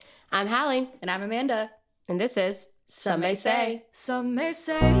I'm Halley. And I'm Amanda. And this is Some May Say. Some may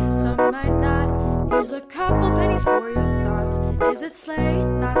say, some might not. Here's a couple pennies for your thoughts. Is it Slade?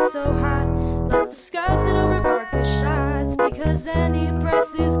 Not so hot. Let's discuss it over vodka shots. Because any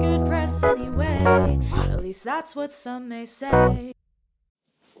press is good press anyway. At least that's what some may say.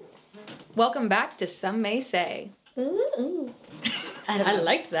 Welcome back to Some May Say. Ooh. I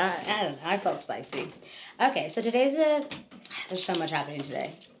liked that. I don't know. I felt spicy. Okay, so there's so much happening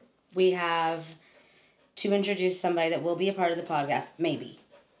today. We have to introduce somebody that will be a part of the podcast. Maybe.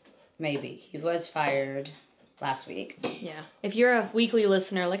 He was fired last week. Yeah. If you're a weekly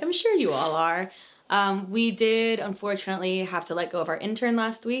listener, like I'm sure you all are, we did unfortunately have to let go of our intern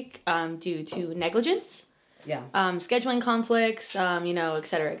last week due to negligence. Yeah. Scheduling conflicts, et cetera, et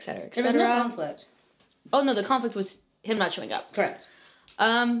cetera, et cetera. There was no conflict. Oh, no, the conflict was him not showing up. Correct.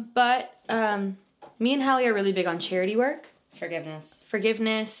 But me and Halley are really big on charity work.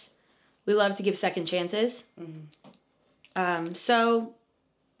 Forgiveness. We love to give second chances. Mm-hmm. So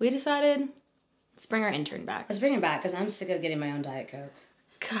we decided, let's bring our intern back. Let's bring him back, because I'm sick of getting my own Diet Coke.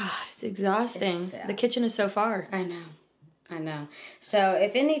 God, it's exhausting. The kitchen is so far. I know. So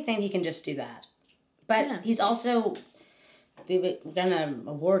if anything, he can just do that. But he's also, we're going to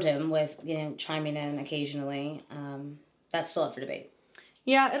award him with, chiming in occasionally. That's still up for debate.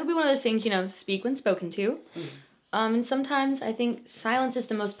 Yeah, it'll be one of those things, speak when spoken to. Mm-hmm. And sometimes I think silence is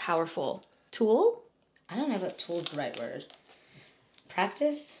the most powerful tool. I don't know if tool's the right word.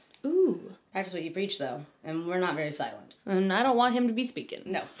 Practice? Ooh. Practice what you preach, though. And we're not very silent. And I don't want him to be speaking.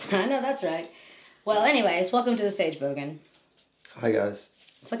 No. I know, that's right. Well, anyways, welcome to the stage, Bogan. Hi, guys.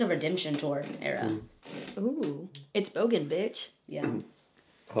 It's like a redemption tour era. Ooh. It's Bogan, bitch. Yeah.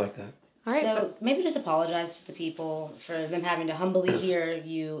 I like that. All right, so maybe just apologize to the people for them having to humbly hear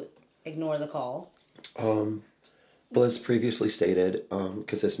you ignore the call. Well, as previously stated,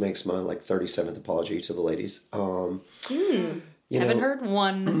 because this makes my 37th apology to the ladies. Haven't heard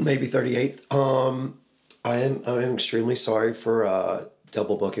one. Maybe 38th. I am extremely sorry for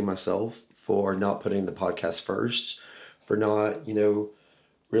double booking myself, for not putting the podcast first, for not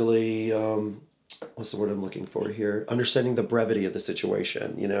really what's the word I'm looking for here? Understanding the brevity of the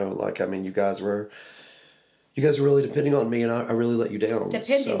situation. You guys were really depending on me, and I really let you down.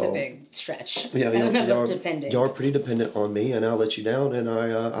 Depending's a big stretch. Yeah, depending. Y'all are pretty dependent on me, and I let you down, and I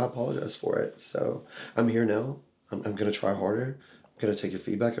apologize for it. So I'm here now. I'm going to try harder. I'm going to take your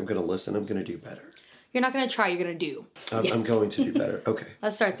feedback. I'm going to listen. I'm going to do better. You're not going to try, you're going to do. I'm going to do better. Okay.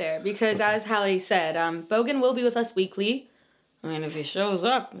 Let's start there, because as Halley said, Bogan will be with us weekly. I mean, if he shows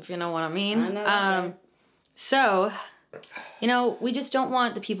up, if you know what I mean. I know that's right. So, we just don't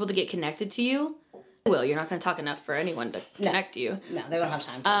want the people to get connected to you. Well, you're not going to talk enough for anyone to connect to you. No, they don't have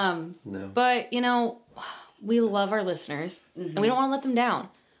time to. No. But, we love our listeners, and we don't want to let them down.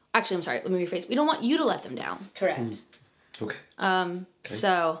 Actually, I'm sorry, let me rephrase. We don't want you to let them down. Correct. Okay.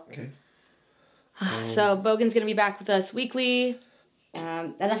 Okay. So Bogan's going to be back with us weekly.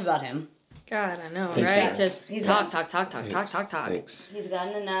 Enough about him. God, I know, Thanks, right? guys. Just He's talk. Thanks. He's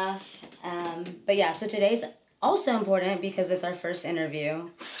gotten enough. But yeah, so today's also important because it's our first interview.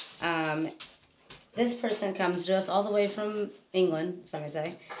 This person comes to us all the way from England, some may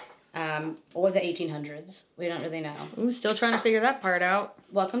say, or the 1800s. We don't really know. Ooh, still trying to figure that part out.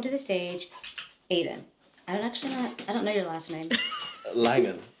 Welcome to the stage, Aidan. I don't know your last name.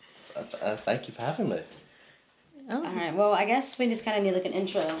 Langan. Thank you for having me. Oh. All right. Well, I guess we just kind of need an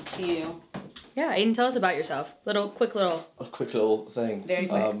intro to you. Yeah, Aidan, tell us about yourself. A quick little thing. Very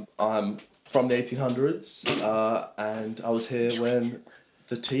quick. I'm from the 1800s, and I was here when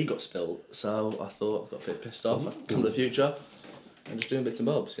the tea got spilled. So I thought I got a bit pissed off. I'd come to the future and just doing bits and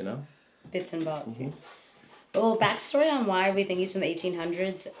bobs, Bits and bobs. Mm-hmm. Well, backstory on why we think he's from the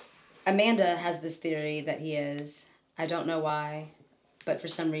 1800s. Amanda has this theory that he is. I don't know why, but for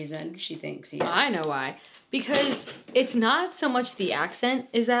some reason she thinks he is. I know why. Because it's not so much the accent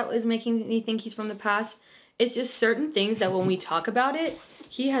is making me think he's from the past. It's just certain things that when we talk about it,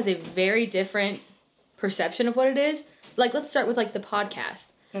 he has a very different perception of what it is. Let's start with the podcast.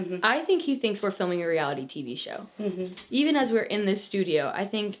 Mm-hmm. I think he thinks we're filming a reality TV show. Mm-hmm. Even as we're in this studio, I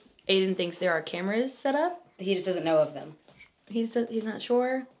think Aidan thinks there are cameras set up. He just doesn't know of them. He's not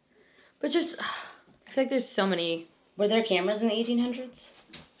sure. But just, I feel like there's so many. Were there cameras in the 1800s?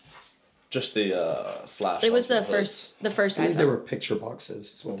 Just the flash. It was the first I iPhone. believe they were picture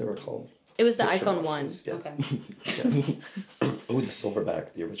boxes, is what they were called. It was the Picture iPhone boxes, 1. Yeah. Okay. Oh, the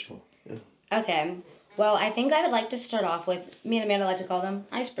silverback, the original. Yeah. Okay. Well, I think I would like to start off with, me and Amanda like to call them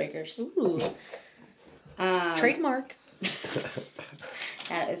icebreakers. Ooh. Trademark.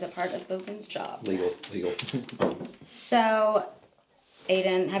 That is a part of Bogan's job. Legal. So,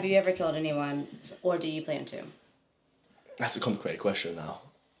 Aidan, have you ever killed anyone, or do you plan to? That's a complicated question now.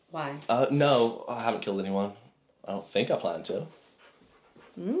 Why? No, I haven't killed anyone. I don't think I plan to.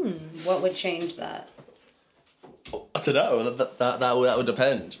 What would change that? I don't know. That would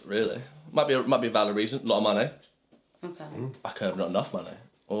depend, really. Might be a valid reason. A lot of money. Okay. I could have not enough money,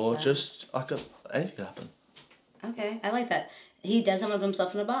 or just anything could happen. Okay, I like that. He doesn't want to put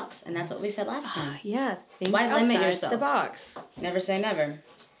himself in a box, and that's what we said last time. Yeah. Think Why limit outside yourself? the box. Never say never.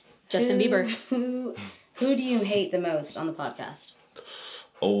 Justin Bieber. Who do you hate the most on the podcast?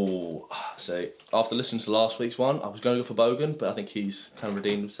 Oh, say after listening to last week's one, I was going to go for Bogan, but I think he's kind of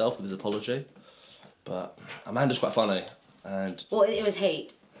redeemed himself with his apology. But Amanda's quite funny, and Well, it was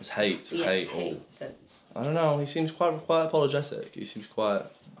hate. it's hate. Yes, Oh, hate. So I don't know. He seems quite apologetic. He seems quite.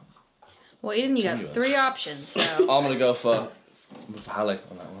 Well, Aidan, you got Genuine. 3 options, so... I'm gonna go for Halley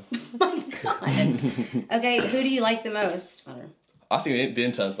on that one. God. Okay, who do you like the most? I think the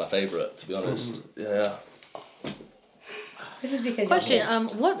intern's my favourite, to be honest. Yeah. This is because Question, you're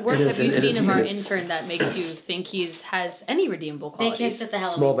pissed. what work It have is, you it is, seen of it our is. intern that makes you think has any redeemable They qualities? kissed at the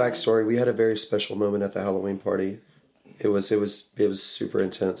Halloween. Small party. backstory: we had a very special moment at the Halloween party. It was super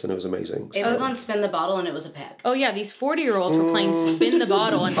intense and it was amazing. It was on Spin the Bottle, and it was a peck. Oh yeah, these 40-year-olds were playing Spin the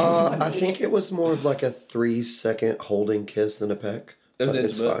Bottle and I think it was more of like a 3-second holding kiss than a peck. It was But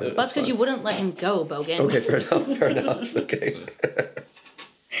it's intimate. fine. It- that's because you wouldn't let him go, Bogan. Okay, fair enough. Okay.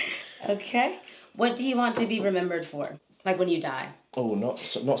 Okay. What do you want to be remembered for? Like when you die. Oh, not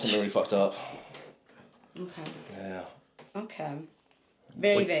something really fucked up. Okay. Yeah. Okay.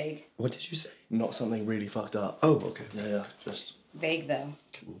 Very Wait. vague. What did you say? Not something really fucked up. Oh, okay. Yeah, just. Vague though.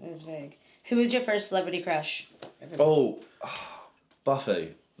 It was vague. Who was your first celebrity crush? Oh,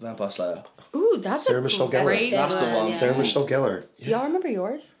 Buffy, Vampire Slayer. Ooh, that's Sarah a Michelle Gellar. great That's the one. Sarah Michelle Gellar. Do y'all remember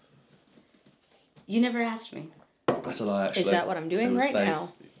yours? You never asked me. That's a lie, actually. Is that what I'm doing It was right Faith.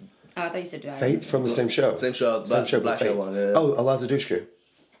 now? Oh, I thut you said do I. Faith from the same show. Same show, Same show, Black but Hair Faith. one. Yeah. Oh, Eliza Dushku.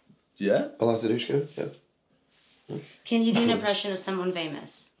 Yeah. Eliza Dushku. Yeah. Can you do an impression of someone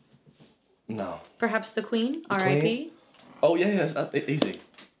famous? No. Perhaps the Queen, R.I.P. Oh yeah. Easy.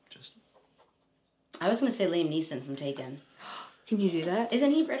 Just. I was gonna say Liam Neeson from Taken. Can you do that?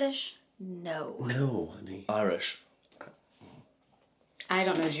 Isn't he British? No. No, honey. Irish. I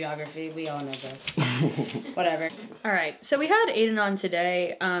don't know geography. We all know this. Whatever. All right, so we had Aidan on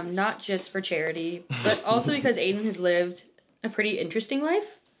today, not just for charity, but also because Aidan has lived a pretty interesting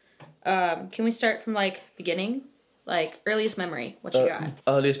life. Can we start from beginning? Earliest memory. What you got?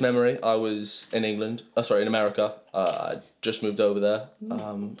 Earliest memory, I was in England. In America. I just moved over there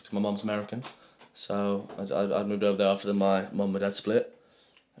because my mum's American. So I moved over there after my mum and my dad split.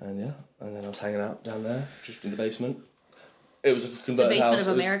 And then I was hanging out down there, just in the basement. It was a The converted basement house.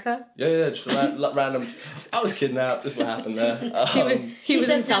 of America. Yeah, just a random. I was kidnapped. That's what happened there. He was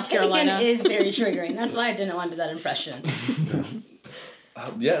in said South Carolina. Taken is very triggering. That's why I didn't want to do that impression.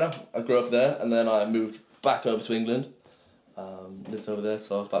 I grew up there, and then I moved back over to England. Lived over there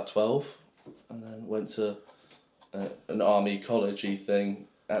till I was about 12, and then went to an army college-y thing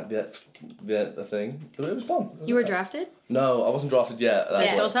at the thing. But it was fun. You were drafted? No, I wasn't drafted yet. That's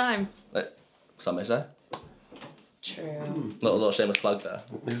Yeah. Still what, time. some may say. True. Little shameless plug there.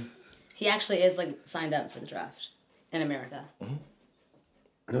 He actually is signed up for the draft in America.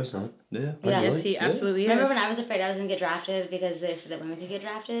 No, it's not. Yeah. Yeah. Yes, he absolutely Remember is. when I was afraid I was gonna get drafted because they said that women could get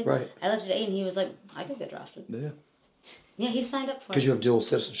drafted? Right. I looked at Aidan and he was like, I could get drafted. Yeah. Yeah, he signed up for Because it. you have dual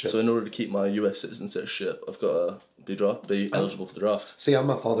citizenship. So in order to keep my US citizenship, I've got to be eligible for the draft. See, I'm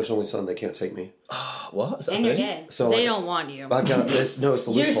my father's only son. They can't take me. What? Is that And a you're thing? gay. So They don't want you. I got this. No, it's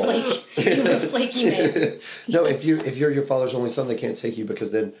the You're loophole. flaky. You're a flaky man. No, if you're your father's only son, they can't take you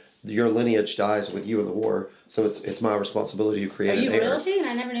because then your lineage dies with you in the war. So it's my responsibility to create Are you an heir. royalty and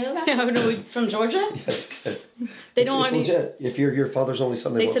I never knew about No, it? no, From Georgia? they don't want It's you. legit. If you're your father's only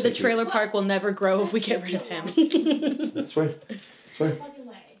son, they They won't said the take trailer park will never grow if we get rid of him. you. I swear.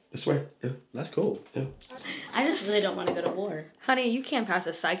 I swear. Yeah. That's cool. Yeah. I just really don't want to go to war. Honey, you can't pass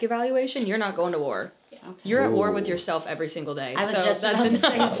a psych evaluation. You're not going to war. Okay. You're at war with Ooh. yourself every single day. I was so just that's about to enough.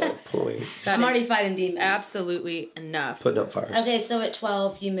 say that. Valid point. That I'm is already fighting demons. Absolutely enough. Putting up fires. Okay, so at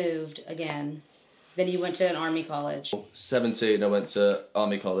 12 you moved again. Then you went to an army college. 17, I went to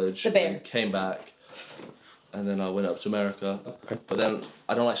army college. The Bear. And came back, and then I went up to America. But then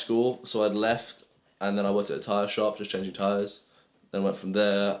I don't like school, so I'd left, and then I worked at a tyre shop, just changing tyres. Then went from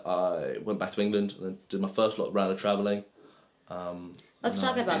there. I went back to England, and then did my first round of travelling. Let's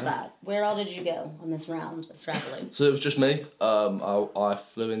talk about that. Where all did you go on this round of traveling? So it was just me. I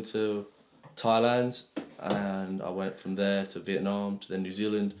flew into Thailand, and I went from there to Vietnam, to then New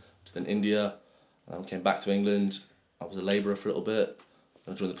Zealand, to then India. Came back to England. I was a labourer for a little bit.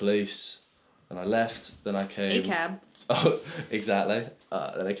 I joined the police, and I left. Then I came. ACAB. Oh, exactly.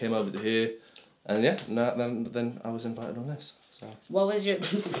 Then I came over to here, and yeah, no, then I was invited on this. So. What was your...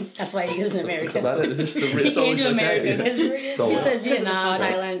 That's why he is an That's American. about it. Is this the He rich came to okay? America because he said Vietnam,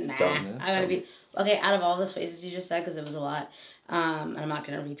 Done. Thailand. Nah, Done. I gotta be... Okay, out of all those places you just said, because it was a lot, and I'm not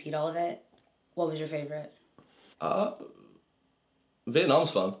gonna repeat all of it, what was your favorite?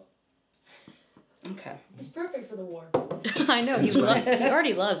 Vietnam's fun. Okay. It's perfect for the war. I know, he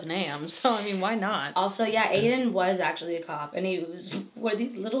already loves Nam, so I mean, why not? Also, yeah, Aidan was actually a cop, and he wore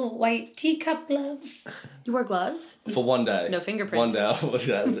these little white teacup gloves. You wear gloves? For one day. No fingerprints. One day.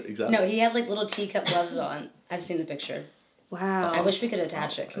 Yeah, exactly. No, he had like little teacup gloves on. I've seen the picture. Wow. I wish we could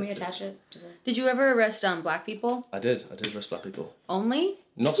attach it. Can we attach it to the... Did you ever arrest black people? I did arrest black people. Only?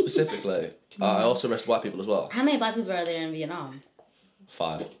 Not specifically. I also arrest white people as well. How many black people are there in Vietnam?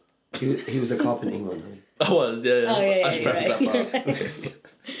 5. He was a cop in England, honey. I was, yeah. Oh, yeah, I should you're preface right. that part.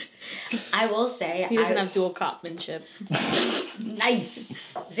 I will say... He doesn't have dual copmanship. Nice!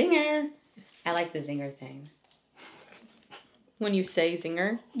 Zinger! I like the zinger thing. When you say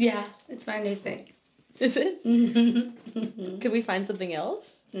zinger. Yeah, it's my new thing. Is it? Could we find something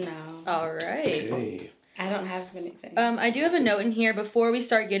else? No. All right. Hey. I don't have anything. I do have a note in here before we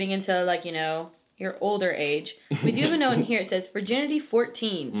start getting into, like, you know, your older age. We do have a note in here. It says, virginity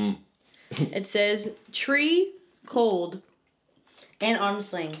 14. It says, tree, cold. And arm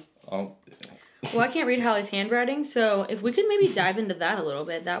sling. Oh, Well, I can't read Halley's handwriting, so if we could maybe dive into that a little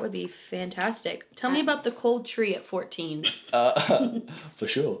bit, that would be fantastic. Tell me about the cold tree at 14. for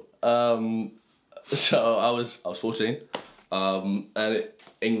sure. So I was 14, and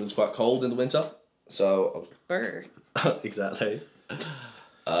England's quite cold in the winter. So Burr. exactly. You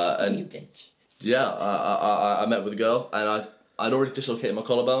And bitch. yeah, I met with a girl, and I'd already dislocated my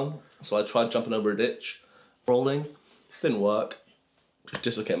collarbone, so I tried jumping over a ditch, rolling, didn't work. Just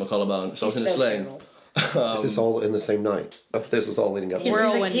dislocated my collarbone, so I was in a sling. Is this all in the same night? If this was all leading up to He it. was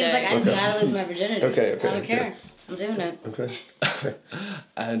like, Whirlwind I just day. gotta lose my virginity. Okay, I don't okay, care. I'm doing it. Okay.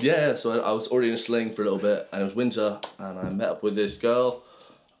 And yeah, so I was already in a sling for a little bit, and it was winter, and I met up with this girl.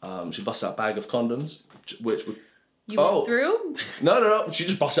 She busted out a bag of condoms, which were... You went through? No. She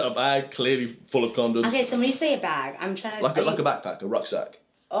just busted out a bag, clearly full of condoms. Okay, so when you say a bag, I'm trying to... Like a backpack, a rucksack.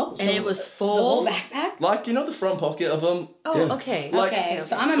 Oh, so And it was the full? whole backpack? Like, you know the front pocket of them? Oh, Yeah. okay. Like- Okay,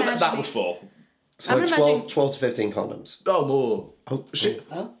 so I'm But imagining... that was full. So I'm like imagining- 12 to 15 condoms. Oh, more. Oh,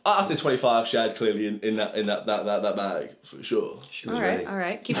 I'd say 25 she had clearly in that bag, for sure. she was All right, ready. all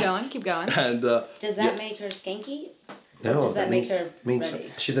right. Keep going. And, Does that make her skanky? No, Does that make her means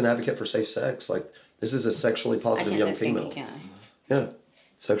ready? she's an advocate for safe sex. Like, this is a sexually I positive can't young say female. skanky, can I? Yeah.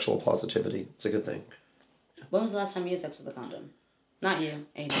 Sexual positivity. It's a good thing. When was the last time you had sex with a condom? Not you,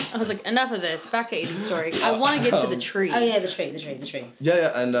 Aidan. I was like, enough of this. Back to Aidan's story. I want to get to the tree. Oh yeah, the tree.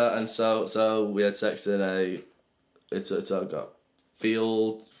 yeah, and so we had sex in it's like a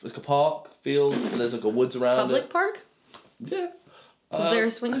field, it's like a park, field, and there's like a woods around Public it. park? Yeah. Was there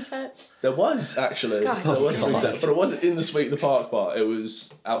a swing set? There was, actually. God, There was God. but it wasn't in the park part. It was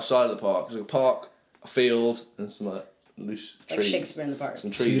outside of the park. It was like a park, a field, and some loose Like trees. Shakespeare in the Park.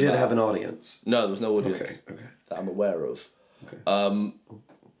 Some trees So you didn't about. have an audience. No, there was no audience Okay. that I'm aware of. Okay.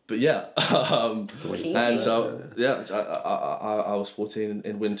 But yeah, Kinky. and so yeah, I was 14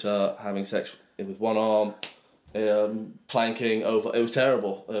 in winter, having sex with one arm, planking over. It was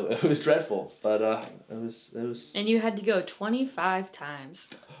terrible. It was dreadful, but it was. And you had to go 25 times.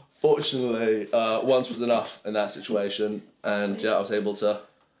 Fortunately, once was enough in that situation, and yeah, I was able to.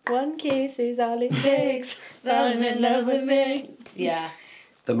 One kiss is all it takes. Falling in love with me. Yeah.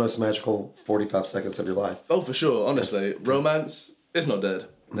 The most magical 45 seconds of your life. Oh, for sure. Honestly, romance is not dead.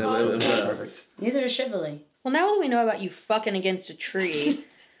 It was there. Perfect. Neither is chivalry. Well, now that we know about you fucking against a tree,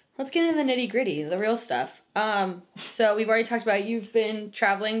 let's get into the nitty gritty, the real stuff. So we've already talked about you've been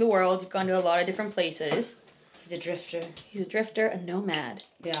traveling the world. You've gone to a lot of different places. He's a drifter. He's a drifter, a nomad.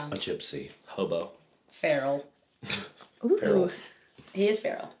 Yeah. A gypsy. Hobo. Feral. Ooh. Feral. He is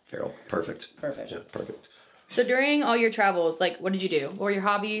feral. Feral. Perfect. Perfect. Yeah, perfect. So during all your travels, like, what did you do? What were your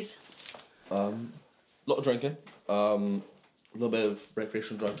hobbies? A lot of drinking. A little bit of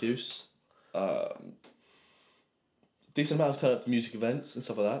recreational drug use. Decent amount of turn up to music events and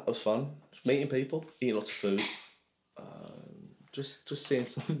stuff like that. That was fun. Just meeting people, eating lots of food. Just seeing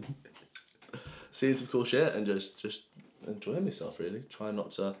some seeing some cool shit and just enjoying myself really. Trying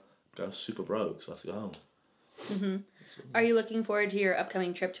not to go super broke, so I have to go home. Mm-hmm. Are you looking forward to your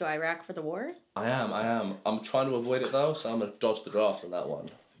upcoming trip to Iraq for the war? I am. I'm trying to avoid it though, so I'm gonna dodge the draft on that one.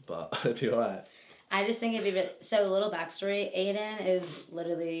 But it'll be alright. I just think it'd be really... So, a little backstory. Aidan is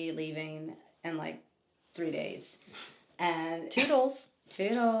literally leaving in, 3 days. And... Toodles.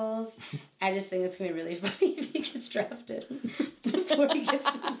 Toodles. I just think it's going to be really funny if he gets drafted before he gets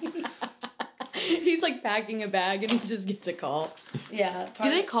to me. He's like packing a bag and he just gets a call. Yeah. Do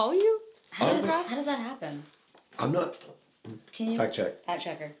they call you? How does that happen? I'm not. Can you Fact check. Fact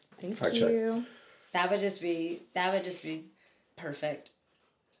checker. Thank Fact you. That would just be perfect.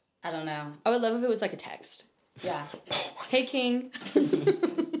 I don't know. I would love if it was like a text. Yeah. Hey, King.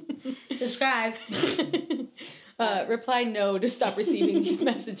 Subscribe. Reply no to stop receiving these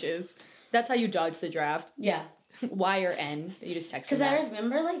messages. That's how you dodge the draft. Yeah. Y or N. You just text them. Because I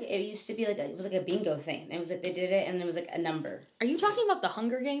remember, like, it used to be like it was like a bingo thing. It was like they did it, and it was like a number. Are you talking about the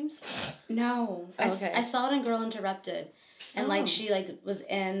Hunger Games? No, Oh, okay. I saw it in Girl Interrupted, and like she like was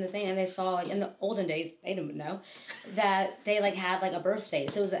in the thing, and they saw like in the olden days, Aidan would know, that they like had like a birthday.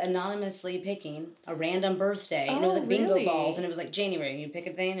 So it was anonymously picking a random birthday, and it was like bingo really? balls, and it was like January, and you pick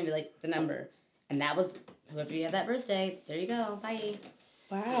a thing, and it'd be like the number, and that was whoever you had that birthday. There you go. Bye.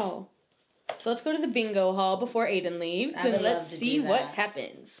 Wow. So let's go to the bingo hall before Aidan leaves, I would and love let's to see do what that.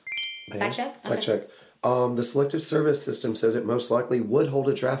 happens. Fact check? Fact check. The Selective Service System says it most likely would hold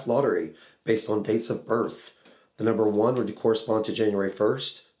a draft lottery based on dates of birth. The number 1 would correspond to January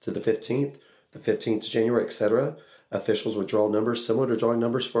 1st to the 15th to January, etc. Officials would draw numbers similar to drawing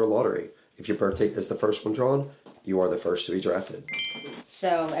numbers for a lottery. If your birth date is the first one drawn, you are the first to be drafted.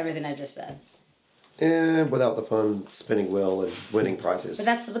 So everything I just said. And without the fun spinning wheel and winning prizes. But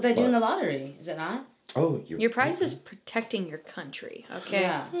that's what they do in the lottery, is it not? Oh, Your prize is protecting your country, okay?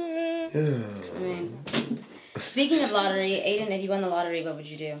 Yeah. I mean, speaking of lottery, Aidan, if you won the lottery, what would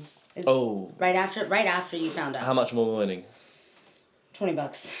you do? Oh, Right after you found out. how much more winning?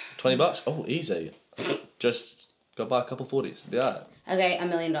 $20. $20? Oh, easy. Just go buy a couple 40s. Yeah. Okay, $1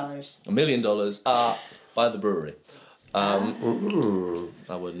 million. $1 million. By the brewery. I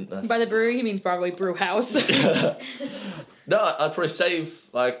wouldn't. That's... By the brewery, he means Broadway Brew House. No, I'd probably save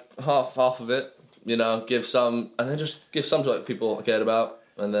like half of it. You know, give some, and then just give some to like people I cared about,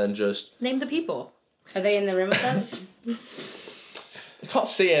 and then just. Name the people. Are they in the room with us? I can't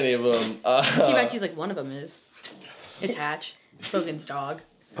see any of them. He bet she's like, one of them is. It's Hatch. Bogan's dog.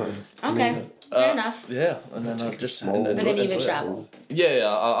 Okay, fair enough. Yeah, and then I'll just. small- And then But then you would enjoy it. travel. Yeah,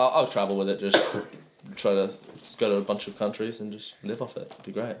 I'll travel with it. Just try to go to a bunch of countries and just live off it. It'd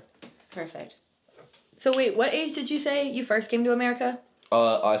be great. Perfect. So wait, what age did you say you first came to America?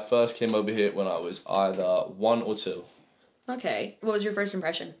 I first came over here when I was either 1 or 2. Okay. What was your first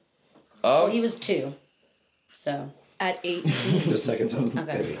impression? Well, he was 2. So, At 8. The second time,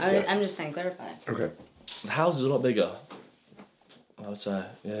 okay. maybe. Yeah. I'm just saying, clarify. Okay. The house is a lot bigger. I would say,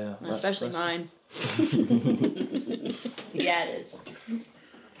 yeah. Especially mine. Yeah, it is.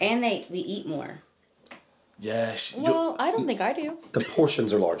 And we eat more. Yeah. Well, I don't think I do. The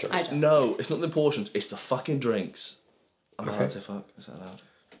portions are larger. I don't. No, it's not the portions. It's the fucking drinks. Am I allowed Okay. to say fuck? Is that allowed?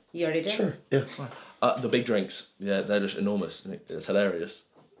 You already did? Sure, yeah. The big drinks. Yeah, they're just enormous. And it's hilarious.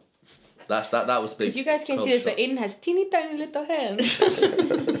 That was big. Because you guys can't see this, but Aidan has teeny tiny little hands.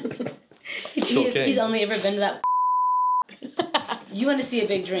 He's only ever been to that. You want to see a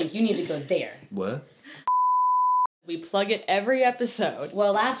big drink, you need to go there. Where? We plug it every episode.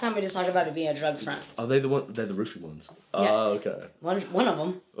 Well, last time we just talked about it being a drug front. Are they the one? They're the roofie ones. Yes. Oh, okay. One of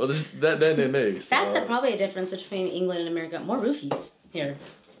them. Well, they're near me. So. That's probably a difference between England and America. More roofies here.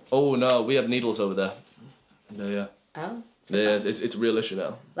 Oh no, we have needles over there. Yeah. Oh. Yeah, it's a real issue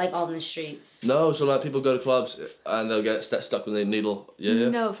now. Like all in the streets. No, so like people go to clubs and they'll get stuck with a needle. Yeah.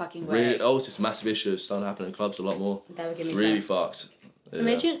 No fucking way. Really? Oh, it's a massive issue. It's starting to happen in clubs a lot more. That would give me Really some. fucked. Yeah.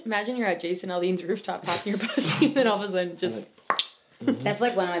 Imagine you're at Jason Aldean's rooftop popping your pussy, and then all of a sudden just. That's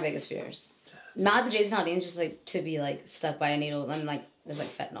like one of my biggest fears. Not the Jason Aldean's, just like to be like stuck by a needle and like there's like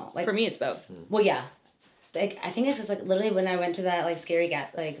fentanyl. Like For me, it's both. well, yeah. Like I think it's just like literally when I went to that like scary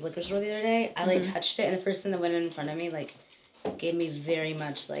liquor store the other day, I like touched it and the person that went in front of me like gave me very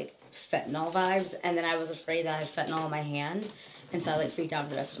much like fentanyl vibes, and then I was afraid that I had fentanyl in my hand, and so I like freaked out for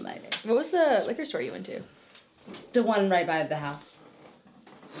the rest of my day. What was the liquor store you went to? The one right by the house.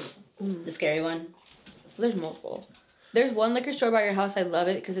 The scary one. There's multiple. There's one liquor store by your house. I love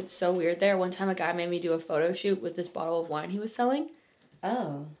it because it's so weird there. One time a guy made me do a photo shoot with this bottle of wine he was selling.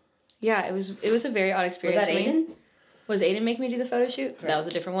 Oh. Yeah, it was a very odd Was experience. that for me. Aidan? Was Aidan making me do the photo shoot? That was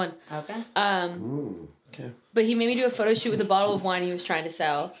a different one. Okay. Okay. But he made me do a photo shoot with a bottle of wine he was trying to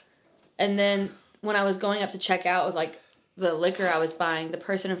sell. And then when I was going up to check out with like the liquor I was buying, the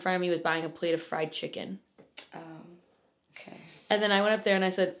person in front of me was buying a plate of fried chicken. Okay. And then I went up there and I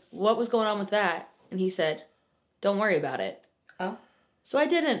said, "What was going on with that?" And he said, "Don't worry about it." Oh. So I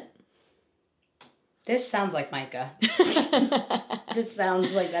didn't. This sounds like Micah. This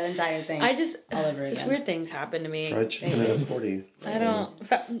sounds like that entire thing. All over just again. Weird things happen to me. Fried chicken at a 40. I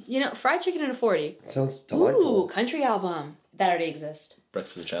don't. Fried chicken at a 40. It sounds delightful. Ooh, country album. That already exists.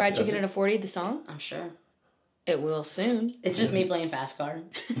 Breakfast of Fried Champions. chicken at a 40. The song. I'm sure. It will soon. It's just me playing fast car.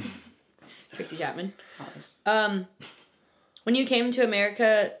 Tracy Chapman. Always. When you came to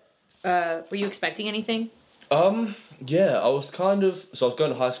America, were you expecting anything? Yeah, I was so I was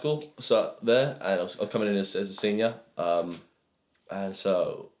going to high school, and I was coming in as a senior, and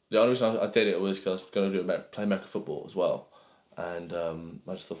so the only reason I did it was because I was going to play American football as well, and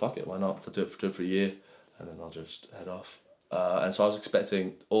I just thought, fuck it, why not? I'll do it for a year, and then I'll just head off. And so I was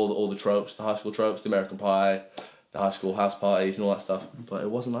expecting all the tropes, the high school tropes, the American Pie, the high school house parties and all that stuff, but it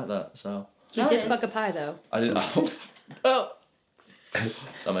wasn't like that, so... You did fuck a pie, though. I didn't... Oh!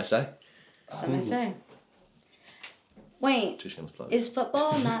 Some may say. Some may say. Wait, Two shameless plugs. is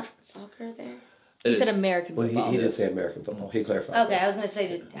football not soccer there? He said American Well, football. he did say American football. He clarified. Okay, I was going to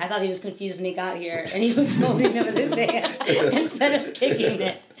say, I thought he was confused when he got here and he was holding it with his hand instead of kicking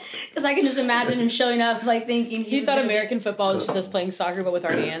it. Because I can just imagine him showing up like thinking He thought American football was just us playing soccer but with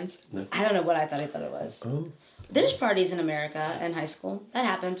our hands. I don't know what I thought it was. Oh. There's parties in America in high school. That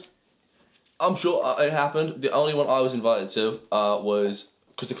happened. I'm sure it happened. The only one I was invited to was...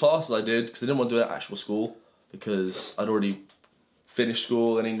 Because the classes I did, because I didn't want to do it at actual school, because I'd already finished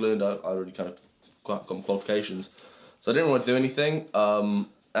school in England, I already kind of got my qualifications. So I didn't want to do anything.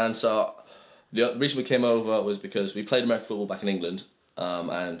 And so the reason we came over was because we played American football back in England,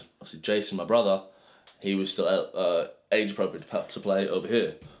 and obviously Jason, my brother, he was still age appropriate to play over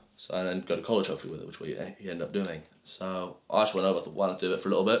here. So, and then go to college hopefully with it, which he ended up doing. So I just went over, I thought, why not do it for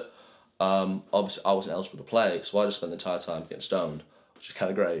a little bit? Obviously I wasn't eligible to play, so I just spent the entire time getting stoned, which is kind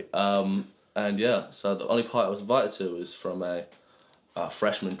of great. And yeah, so the only part I was invited to was from a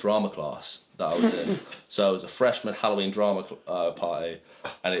freshman drama class that I was in. So it was a freshman Halloween drama party,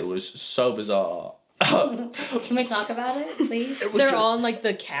 and it was so bizarre. Can we talk about it, please? They're all in like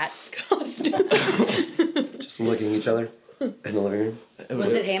the cat's costume. Just looking at each other in the living room.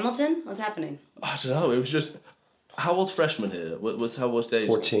 Was it Hamilton? What's happening? I don't know, it was just... How old's freshman here? How was the age?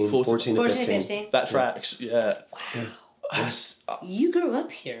 14 to 15. That tracks, yeah. Wow. Yeah. You grew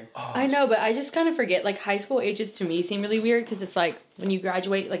up here. I know, but I just kind of forget. Like, high school ages to me seem really weird because it's like when you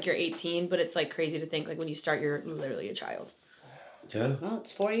graduate, like, you're 18, but it's like crazy to think like when you start, you're literally a child. Yeah. Well,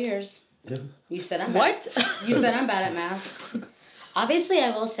 it's 4 years. Yeah. You said I'm What? You said I'm bad at math. Obviously, I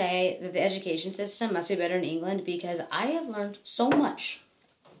will say that the education system must be better in England because I have learned so much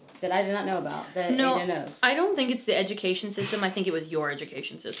that I did not know about that No, Aidan knows. I don't think it's the education system. I think it was your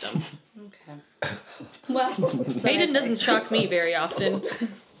education system. Okay. Well, Aidan doesn't shock me very often.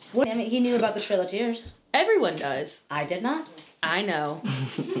 I mean, he knew about the Trail of Tears. Everyone does. I did not. I know.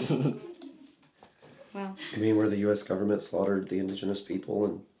 Wow. You mean where the U.S. government slaughtered the indigenous people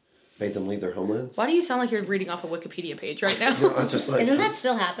and made them leave their homelands? Why do you sound like you're reading off a Wikipedia page right now? No, it's just like, Isn't that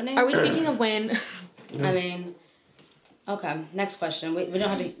still happening? Are we speaking of when? I mean, okay. Next question. We don't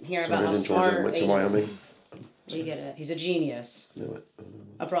have to hear about started how in smart Georgia, went to Aidan Wyoming? is. We get it. He's a genius. Knew it.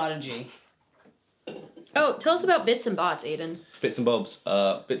 A prodigy. Oh, tell us about bits and bots, Aidan. Bits and bobs,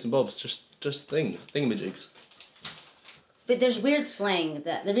 just things, thingamajigs. But there's weird slang.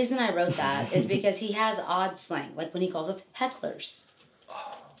 That the reason I wrote that is because he has odd slang, like when he calls us hecklers.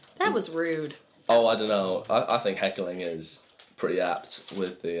 That was rude. Oh, I don't know. I think heckling is pretty apt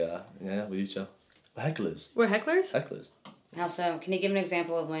with the with each other. Hecklers. We're hecklers? Hecklers. How so? Can you give an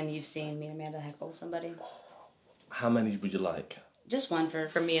example of when you've seen me and Amanda heckle somebody? How many would you like? Just one for.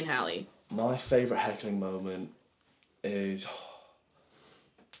 From me and Halley. My favourite heckling moment is...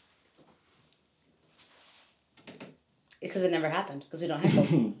 Because it never happened. Because we don't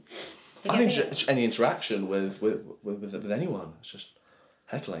heckle. I think just any interaction with anyone. It's just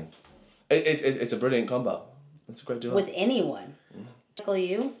heckling. It's a brilliant combo. It's a great deal. With anyone. Heckle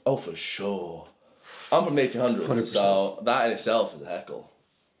you? Oh, for sure. I'm from the 1800s, 100%. so that in itself is a heckle.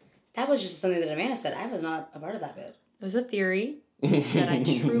 That was just something that Amanda said. I was not a part of that bit. It was a theory that I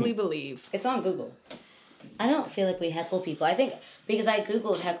truly believe. It's on Google. I don't feel like we heckle people. I think because I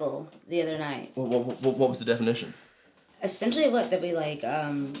Googled heckle the other night. What was the definition? Essentially what? That we like,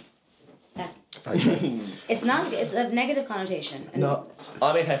 It's not, it's a negative connotation. And No,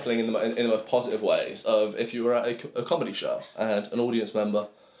 I mean heckling in the most positive ways. Of if you were at a comedy show and an audience member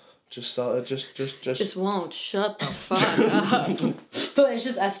just started Just won't shut the fuck up. But it's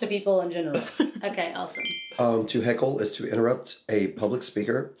just us to people in general. Okay, awesome. To heckle is to interrupt a public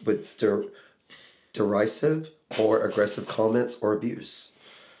speaker with derisive or aggressive comments or abuse.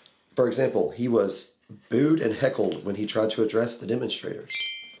 For example, he was booed and heckled when he tried to address the demonstrators.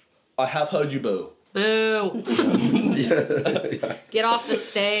 I have heard you boo. Boo. Yeah. Get off the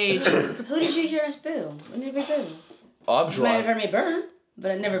stage. Who did you hear us boo? When did we boo? I'm You might have sure heard me burn,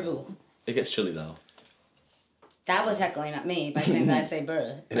 but I never boo. it gets chilly though. That was heckling at me by saying that I say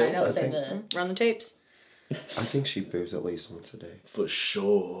burr. Yeah, I don't I say think- burr. Run the tapes. I think she boos at least once a day. For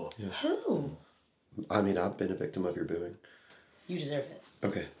sure. Who? I mean, I've been a victim of your booing. You deserve it.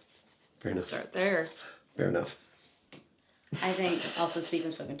 Okay. Fair enough. Start there. Fair enough. I think also speak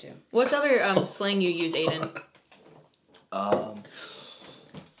when spoken to. What's other slang you use, Aidan?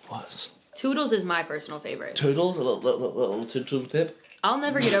 What? Toodles is my personal favorite. Toodles? A little toodle tip? I'll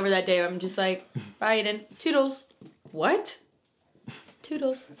never get over that day. I'm just like, bye, Aidan. Toodles. What?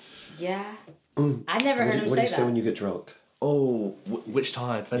 Toodles. Yeah. I've never heard him What do say you say that. when you get drunk? Oh, which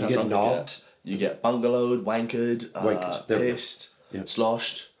type? Depends You how get drunk knocked? You get bungalowed, wankered, Wankered, there we go. pissed, Yeah.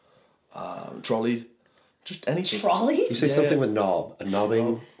 sloshed, trolleyed. Just anything. Trolley? You say Yeah. something with knob. A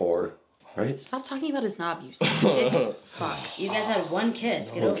knobbing or... Right? Stop talking about his knob, you sick fuck. You guys had one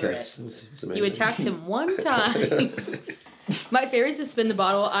kiss. Get over Okay. it. It's amazing. You attacked him one time. My favorite is to spin the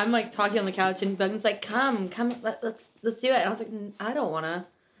bottle. I'm like talking on the couch and Bogan's like, come, let's do it. And I was like, I don't wanna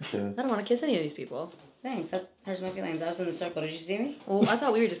kiss any of these people. Thanks. That hurts my feelings. I was in the circle. Did you see me? Well, I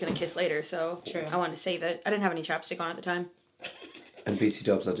thought we were just gonna kiss later, so True. I wanted to save it. I didn't have any chapstick on at the time. And BT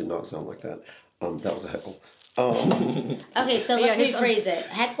dubs, that did not sound like that. That was a heckle. Okay, so let's Yeah, his- rephrase it.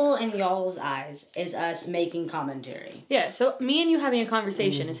 Heckle in y'all's eyes is us making commentary. Yeah, so me and you having a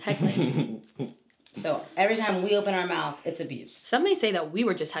conversation is heckling. So every time we open our mouth, it's abuse. Some may say that we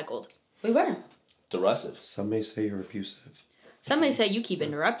were just heckled. We were. Derisive. Some may say you're abusive. Some may say you keep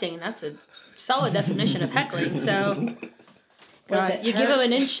interrupting, and that's a solid definition of heckling. So, What is God, it, you give hurt? them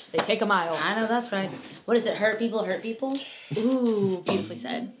an inch, they take a mile. I know that's right. What is it? Hurt people hurt people? Ooh, beautifully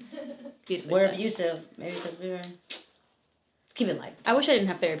said. Beautifully We're said. abusive. Maybe because we were. Keep it light. I wish I didn't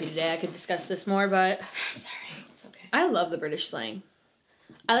have therapy today. I could discuss this more, but I'm sorry. It's okay. I love the British slang.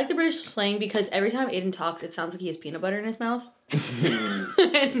 I like the British slang because every time Aidan talks, it sounds like he has peanut butter in his mouth.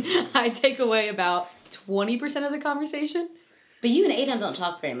 And I take away about 20% of the conversation. But you and Aidan don't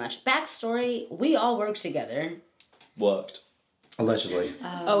talk very much. Backstory: we all work together. Worked. Allegedly.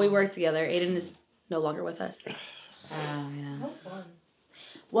 Oh, we work together. Aidan is no longer with us. Oh yeah.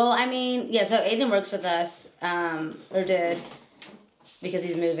 Well, I mean, yeah. So Aidan works with us, or did, because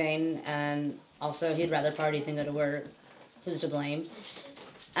he's moving, and also he'd rather party than go to work. Who's to blame?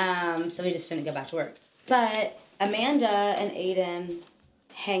 So he just didn't go back to work. But Amanda and Aidan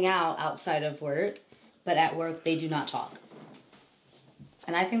hang out outside of work, but at work they do not talk.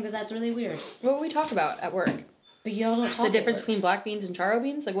 And I think that that's really weird. What would we talk about at work? But y'all don't talk. The difference at work. between black beans and charo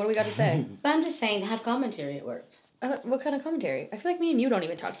beans? Like, what do we got to say? But I'm just saying, have commentary at work. What kind of commentary? I feel like me and you don't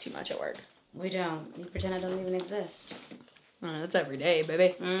even talk too much at work. We don't. You pretend I don't even exist. I don't know, that's every day,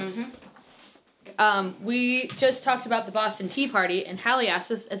 baby. Mm-hmm. We just talked about the Boston Tea Party, and Halley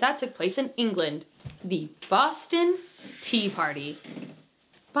asked us if that took place in England. The Boston Tea Party.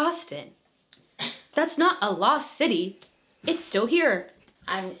 Boston. That's not a lost city. It's still here.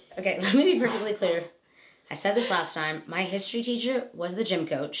 Okay, let me be perfectly clear. I said this last time. My history teacher was the gym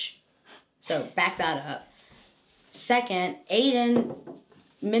coach. So back that up. Second, Aidan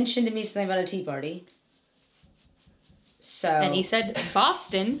mentioned to me something about a tea party. So And he said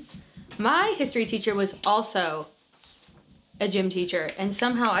Boston. My history teacher was also a gym teacher, and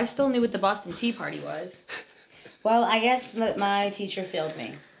somehow I still knew what the Boston Tea Party was. well, I guess that my teacher failed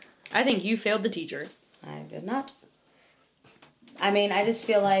me. I think you failed the teacher. I did not. I mean, I just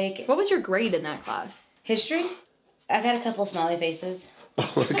feel like What was your grade in that class? history. I got a couple smiley faces. A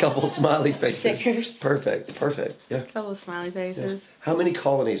couple smiley faces. Stickers. Perfect. Yeah. Couple of smiley faces. How many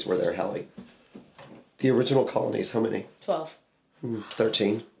colonies were there, Halley? The original colonies, how many? 12.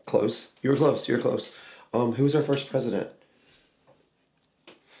 13. Close. You were close. Who was our first president?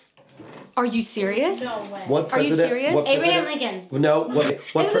 Are you serious? No way. What Are you president? serious? What Abraham president- Lincoln. No. What It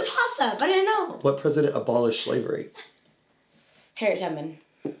was a toss-up. I didn't know. what president abolished slavery? Harriet Tubman.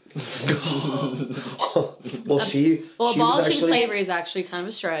 Well, she was abolishing actually, slavery is actually kind of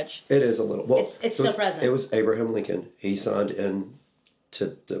a stretch. It is a little. Well, It's it still was, present. It was Abraham Lincoln. He signed in to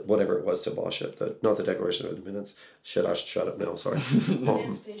whatever it was to abolish it. Not the Declaration of Independence. Shit, I should shut up now. Sorry.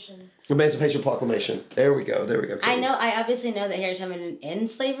 Emancipation Proclamation. There we go. I know. I obviously know that Harriet Tubman in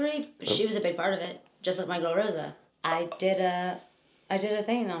slavery, but she was a big part of it. Just like my girl Rosa. I did a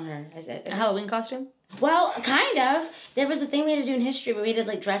thing on her. A Halloween costume? Well, kind of. There was a thing we had to do in history where we had to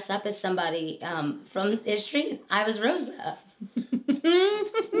like dress up as somebody from history. I was Rosa.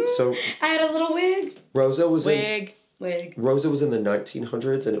 So I had a little wig. Rosa was Wig. in the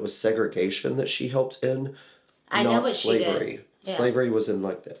 1900s, and it was segregation that she helped in. I not know what slavery. she did. Yeah. Slavery was in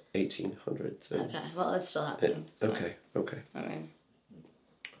like the 1800s. And Okay, well, it's still happening. So, okay. I mean,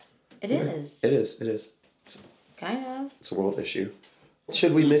 it is. It is. It's Kind of. a world issue.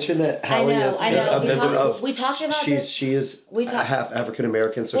 Should we mention that Halley is I know. a member of... We talked about she is We talk- half African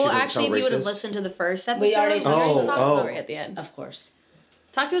American, so Well, she doesn't actually, sound if you would have racist. listened to the first episode, We already talked Oh. about it at the end. Of course.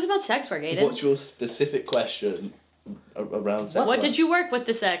 Talk to us about sex work, Aidan. What's your specific question around sex? What work? did you work with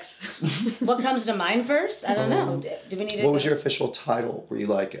the sex? What comes to mind first? I don't know. Do we need to... What was your official title? Were you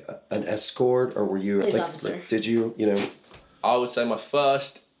like an escort, or were you... Police like, officer. Did you, I would say my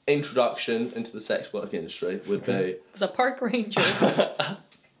first introduction into the sex work industry would be... It was a park ranger.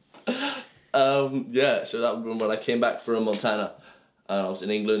 Yeah, so that was when I came back from Montana. I was in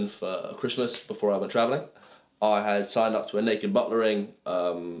England for Christmas before I went travelling. I had signed up to a naked butlering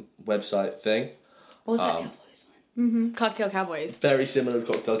website thing. What was that Cowboys one? Cocktail Cowboys. Very similar to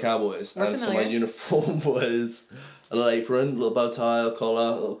Cocktail Cowboys. We're and so my familiar. uniform was a little apron, little bow tie, a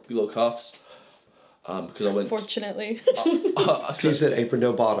collar, little cuffs. Because I went... Fortunately. So you said apron,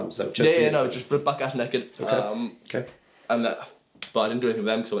 no bottoms, though. Just Yeah, no, just buck ass naked. Okay. Okay. And but I didn't do anything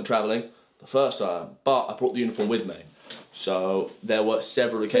with them because I went travelling the first time. But I brought the uniform with me. So there were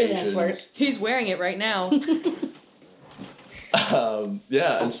several Freelance occasions. work. He's wearing it right now.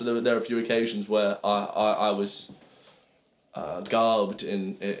 Yeah, and so there were a few occasions where I was garbed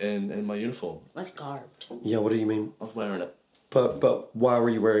in my uniform. What's garbed? Yeah, what do you mean? I was wearing it. But why were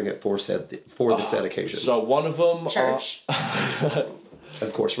you wearing it for the said occasions? So one of them... Church?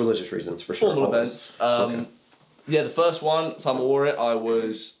 Of course, religious reasons, for sure. Formal always. events. Okay. Yeah, the first time I wore it, I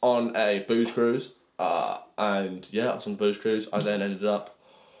was on a booze cruise. And yeah, I was on the booze cruise. I then ended up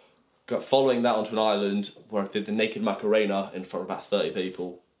following that onto an island where I did the naked Macarena in front of about 30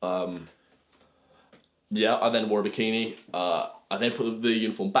 people. Yeah, I then wore a bikini. I then put the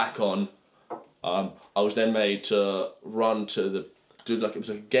uniform back on. I was then made to run to it was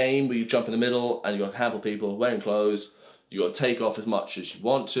a game where you jump in the middle and you got a handful of people wearing clothes. You got to take off as much as you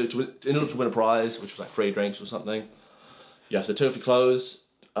want to in order to win a prize, which was like free drinks or something. You have to take off your clothes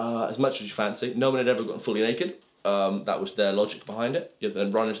as much as you fancy. No one had ever gotten fully naked. That was their logic behind it. You have to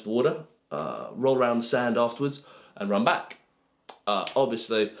then run into the water, roll around the sand afterwards, and run back.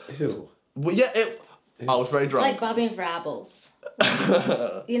 Obviously, Ew. well, yeah, I was very It's drunk. like bobbing for apples.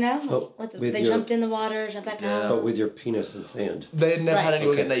 You know? They jumped in the water, jumped back out. But with your penis in sand. They had never had Right.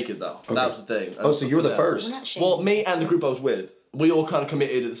 anyone Okay. get naked though. That was the thing. Oh, so you were the Yeah. first. We're not shaming. Well, me and the group I was with, we all kind of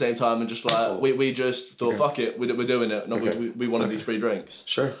committed at the same time and just like we just thought, fuck it, we're doing it. No, Okay. we wanted these free drinks.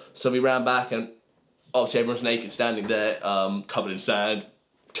 Sure. So we ran back and obviously everyone's naked, standing there, covered in sand.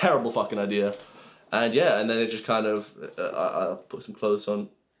 Terrible fucking idea. And yeah, and then it just kind of I put some clothes on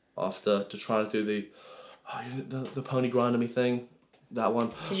after to try to do the pony grinder me thing. That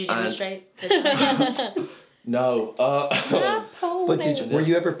one. Did you And- demonstrate? No. But were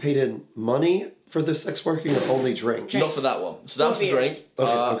you ever paid in money for the sex working or only drink? Not for that one. So that was the drink. beers.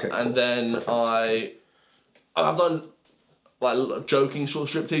 Okay, cool. And then I've done like joking sort of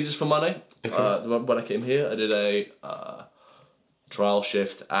strip teasers for money. When I came here, I did a trial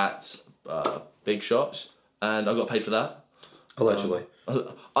shift at Big Shots, and I got paid for that. Allegedly.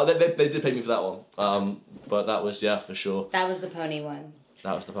 They did pay me for that one. But that was for sure. That was the pony one.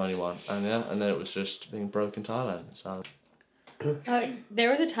 That was the pony one, and and then it was just being broke in Thailand. So There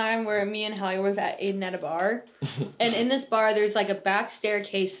was a time where me and Halley were at Aidan at a bar, and in this bar there's like a back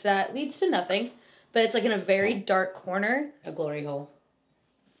staircase that leads to nothing, but it's like in a very dark corner. A glory hole.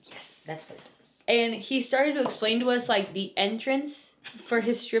 Yes. That's what it is. And he started to explain to us like the entrance for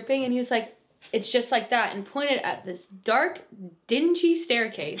his stripping, and he was like, it's just like that, and pointed at this dark, dingy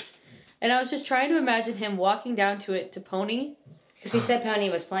staircase. And I was just trying to imagine him walking down to it to Pony. Because he said pony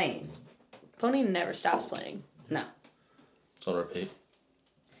was playing. Pony never stops playing. No. it's on repeat.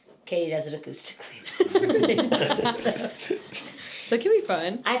 Katie does it acoustically. That could be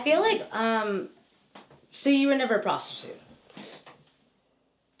fun. I feel like, so you were never a prostitute?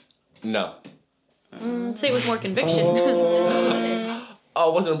 No. Say it with more conviction. I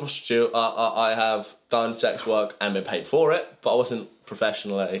wasn't a prostitute. I have done sex work and been paid for it, but I wasn't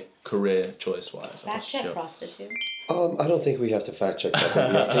professionally, career choice wise. Fact check prostitute. I don't think we have to fact check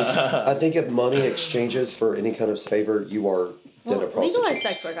that. I think if money exchanges for any kind of favor, you are then a prostitute. Legalized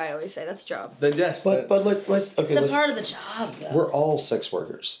sex work, I always say. That's a job. Then yes. But let's okay. It's a part of the job, though. We're all sex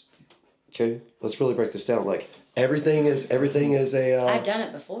workers. Okay, let's really break this down. Like everything is a. I've done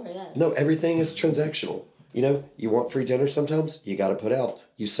it before, yes. No, everything is transactional. You know, you want free dinner sometimes, you got to put out.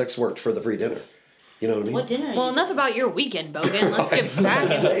 You sex worked for the free dinner. You know what I mean? What dinner? Are Well, you enough about your weekend, Bogan. Let's get back.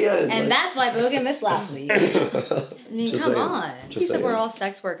 And that's why Bogan missed last week. I mean, Just come saying. on. He said we're all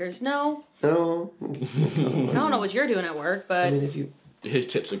sex workers. No. No. I don't know what you're doing at work, but... I mean, if you... His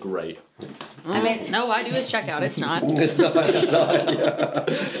tips are great. I mean, no, I do his checkout. It's not. It's not, yeah.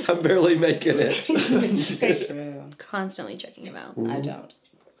 I'm barely making it. it's true. Constantly checking him out. I don't.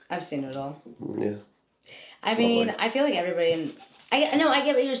 I've seen it all. Yeah. I mean, lovely. I feel like everybody... I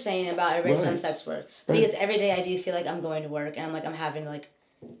get what you're saying about everybody's done Right. sex work. Because every day I do feel like I'm going to work and I'm having to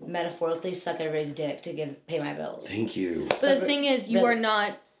metaphorically suck everybody's dick to pay my bills. Thank you. But the thing is, you are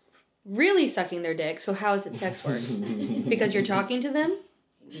not really sucking their dick, so how is it sex work? Because you're talking to them?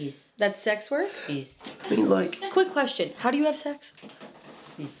 Yes. That's sex work? Yes. I mean, like... Quick question. How do you have sex?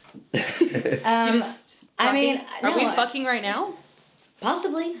 Yes. You just I mean, Are no, we fucking right now?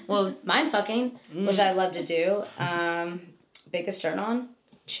 Possibly. Well, Mind fucking, which I love to do. Biggest turn on?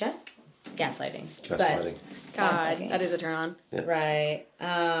 Check. Gaslighting. Gaslighting. God, fucking. that is a turn on. But, right.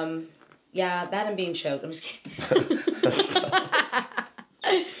 Yeah, that and being choked. I'm just kidding.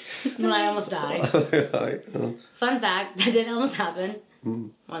 When I almost died. Fun fact, that did almost happen.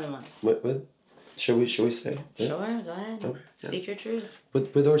 More than once. With, should we say? Yeah. Sure, go ahead. Okay, Speak your truth.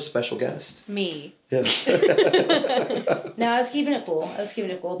 With our special guest. Me. Yeah. No, I was keeping it cool.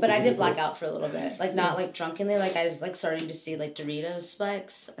 But I did black out for a little bit. Not drunkenly. I was starting to see Doritos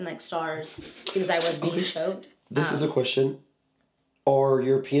spikes and stars because I was being choked. This is a question. Are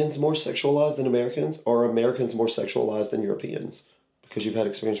Europeans more sexualized than Americans? Or are Americans more sexualized than Europeans? Because you've had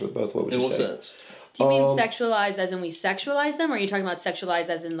experience with both. What would you say? In what sense? Do you mean sexualized as in we sexualize them, or are you talking about sexualized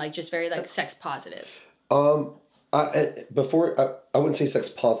as in just very sex positive? I wouldn't say sex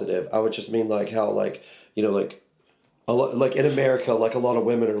positive. I would just mean how a lot, in America, a lot of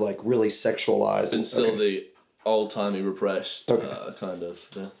women are really sexualized. And still the old-timey repressed kind of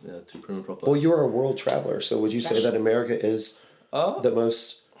too prim and proper. Well, you're a world traveler, so would you say that America is the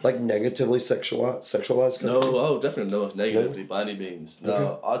most negatively sexualized country? No, definitely not negatively by any means. No,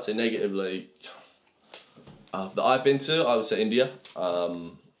 Okay. I'd say negatively. That I've been to, I would say India.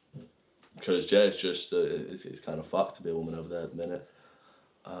 Because it's just it's kind of fucked to be a woman over there at the minute.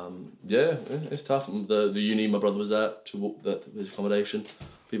 It's tough. The uni my brother was at to walk his accommodation.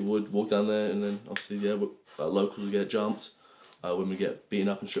 People would walk down there, and then obviously locals would get jumped. Women would get beaten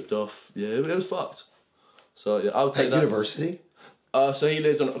up and stripped off. Yeah, it was fucked. So I would say At that. university? So he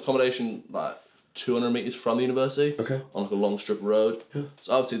lived on accommodation 200 meters from the university. Okay. On a long strip of road. Yeah.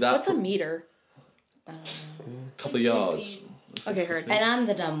 So I would say that. What's a meter? Couple of yards. Okay, heard. And I'm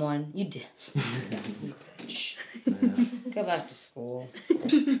the dumb one. You did. You bitch. Go back to school.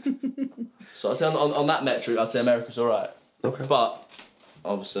 So I'd say on that metric, I'd say America's alright. Okay. But,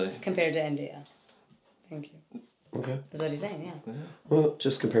 obviously... Compared to India. Thank you. Okay. That's what he's saying, yeah. Well,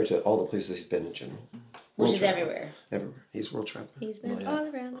 just compared to all the places he's been in general. Which World is traveler. everywhere. Everywhere. He's world traveler. He's been all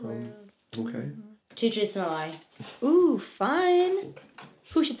around the world. Okay. 2 truths and a lie. Ooh, fun.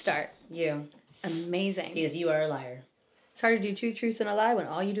 Who should start? You. Amazing. Because you are a liar. It's hard to do 2 truths and a lie when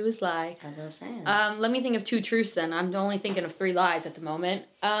all you do is lie. That's what I'm saying. Let me think of 2 truths then. I'm only thinking of 3 lies at the moment.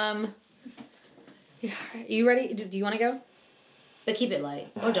 You ready? Do you want to go? But keep it light.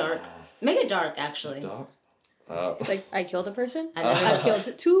 Or dark. Make it dark, actually. Dark? It's I killed a person. I've I've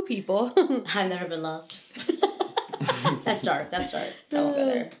killed 2 people. I've never been loved. That's dark. I won't go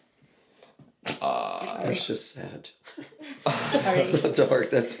there. That's just sad. Sorry. That's not dark.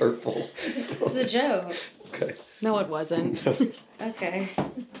 That's hurtful. It's a joke. Okay. No, it wasn't. Okay.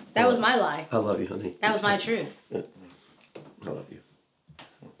 That was my lie. I love you, honey. That was my truth. I love you.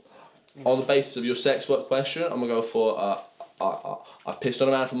 On the basis of your sex work question, I'm going to go for... I've pissed on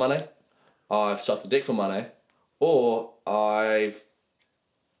a man for money. I've sucked a dick for money. Or I've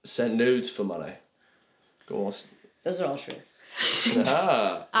sent nudes for money. Go on. Those are all truths.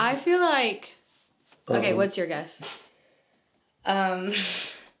 Ah. I feel like... Okay, what's your guess? Has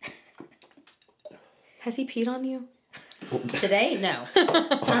he peed on you? Today? No.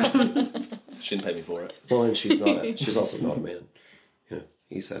 She didn't pay me for it. Well, and she's also not a man.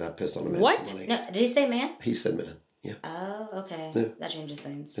 He said I pissed on a man What? for money. No. Did he say man? He said man. Yeah, Oh, okay. Yeah. That changes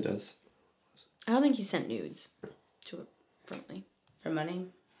things. it does. I don't think he sent nudes for money. For money?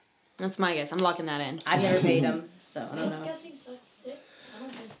 That's my guess. I'm locking that in. I've never paid him, so I don't I'm know. guessing suck dick. I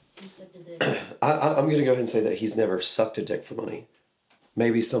don't think he said the dick. I'm going to go ahead and say that he's never sucked a dick for money.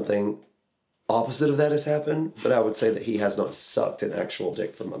 Maybe something opposite of that has happened, but I would say that he has not sucked an actual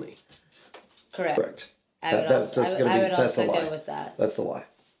dick for money. Correct. Correct. I would That's also, gonna I be- would that's the also lie. go with that. That's the lie.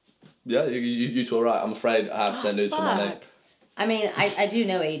 Yeah, you two are right. I'm afraid I have sent nudes for money. Fuck. I mean, I do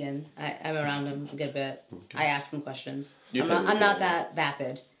know Aidan. I'm around him a good bit. I ask him questions. You I'm pay not, me I'm not for it. that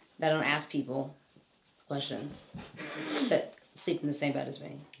vapid that I don't ask people questions that sleep in the same bed as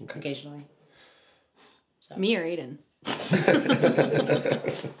me occasionally. So. Me or Aidan?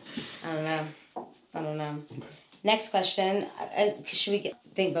 I don't know. Next question. Should we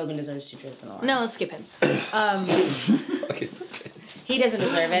think Bogan deserves 2 truths and a lie? No, let's skip him. Okay. He doesn't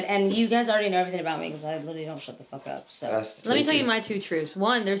deserve it, and you guys already know everything about me because I literally don't shut the fuck up. So Let me tell you my 2 truths.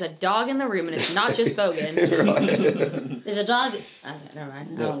 1, there's a dog in the room, and it's not just Bogan. there's a dog. Okay, never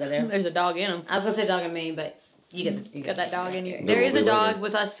mind. I won't go there. There's a dog in him. I was gonna say dog in me, but you Got that dog in you. Okay. There is a Later. dog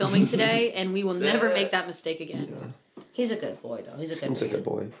with us filming today, and we will never make that mistake again. He's a good boy, though. He's a He's a good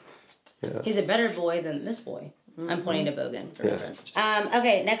boy. Yeah. He's a better boy than this boy. I'm pointing to Bogan for Yeah. reference.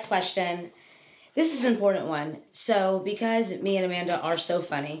 Okay, next question. This is an important one. So, because me and Amanda are so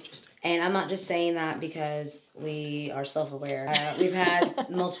funny, and I'm not just saying that because we are self-aware. We've had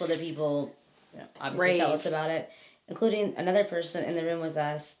multiple other people, obviously tell us about it, including another person in the room with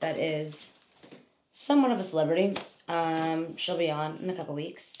us that is somewhat of a celebrity. She'll be on in a couple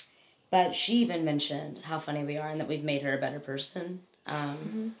weeks, but she even mentioned how funny we are and that we've made her a better person.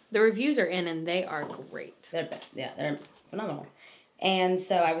 The reviews are in, and they are great. They're phenomenal. And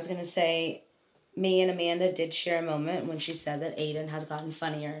so I was gonna say, me and Amanda did share a moment when she said that Aidan has gotten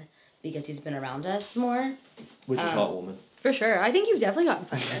funnier because he's been around us more. Which is heartwarming. For sure. I think you've definitely gotten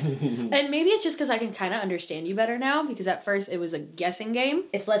funnier. And maybe it's just because I can kind of understand you better now, because at first it was a guessing game.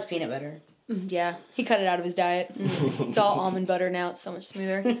 It's less peanut butter. Yeah, he cut it out of his diet. It's all almond butter now. It's so much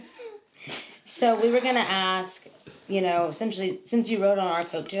smoother. So we were gonna ask, essentially, since you wrote on our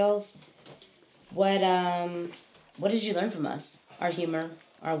coattails, what did you learn from us? Our humor,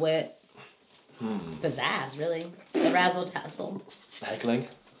 our wit, pizzazz, really, the razzle dazzle. Heckling.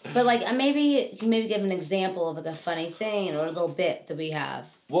 But maybe give an example of a funny thing or a little bit that we have.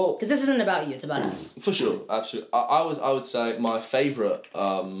 Well, Because this isn't about you; it's about us. for sure, absolutely. I would say my favourite,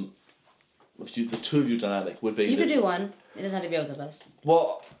 the 2 of you dynamic would be. You could do one. It doesn't have to be both of us.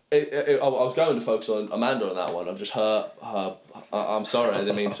 Well, I was going to focus on Amanda on that one. I've just her. I'm sorry, I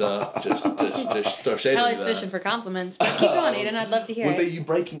didn't mean to just throw shade at Halley's you there. fishing for compliments. But keep going, Aidan. I'd love to hear Would be it. you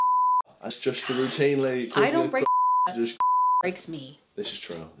breaking. That's just the routinely. I don't break. Just, Breaks me. this is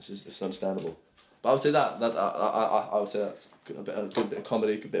true. This is understandable. But I would say that I would say that's a good bit of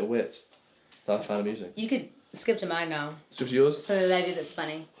comedy, a good bit of wit that I found amusing. You could skip to mine now. Skip to yours. Something that I do that's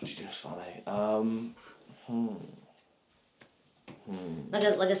funny. What did you do that's funny? Like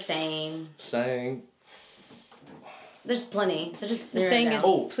a saying. Saying. There's plenty. So just The narrow it saying down.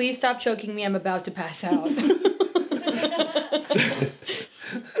 is, please stop choking me. I'm about to pass out.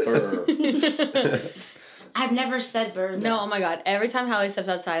 I've never said bird. No, oh my god. Every time Halley steps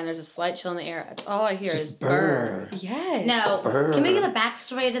outside and there's a slight chill in the air, that's all I hear is burr. Yes. No. bird. Can we give a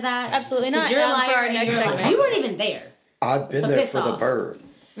backstory to that? Absolutely 'Cause not. You're a For liar our and next you're a liar. segment. You weren't even there. I've been So there piss for the off. bird.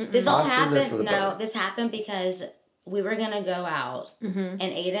 This all I've been there for happened. the No, bird. this happened because we were gonna go out, and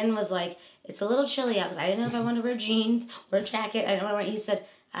Aidan was like, "It's a little chilly out," because I didn't know if I wanted to wear jeans or a jacket. I didn't want to wear. He said,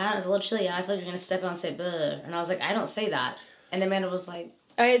 "I don't know, it's a little chilly out. I feel like you're gonna step out and say buh," and I was like, "I don't say that." And Amanda was like,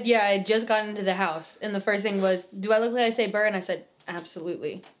 I had just gotten into the house, and the first thing was, do I look like I say burr? And I said,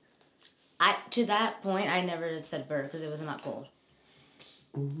 absolutely. To that point, I never said burr because it was not cold.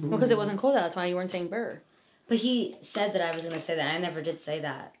 Well, because it wasn't cold out, that's why you weren't saying burr. But he said that I was gonna say that. I never did say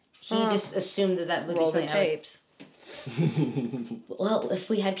that. He just assumed that would be Roll the something. I would- tapes. Well, if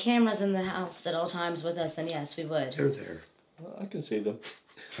we had cameras in the house at all times with us, then yes, we would. They're there. I can see them.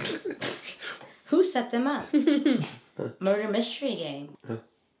 Who set them up? Murder mystery game.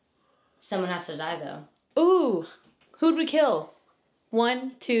 Someone has to die though. Ooh, who'd we kill?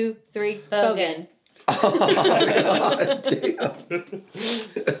 1, 2, 3. Bogan. Damn.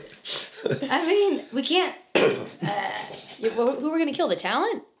 I mean, we can't. Who were we gonna kill? The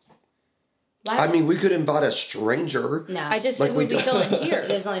talent? Why? I mean, we could invite a stranger. no. I just Like said we who'd we do- kill in here.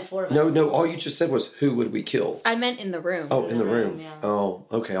 There's only 4 of us. No, all you just said was who would we kill? I meant in the room. Oh, in the room. yeah. Oh,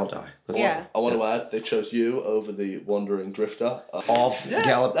 okay, I'll die. That's Yeah. I want to add, they chose you over the wandering drifter. Off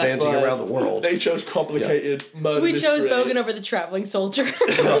gallivanting right. around the world. They chose complicated murder We chose mystery. Bogan over the traveling soldier.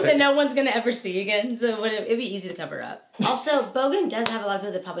 That no one's gonna ever see again. So it'd be easy to cover up. Also, Bogan does have a lot of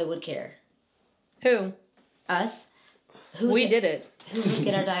people that probably would care. Who? Us. Who would We get, did it. Who would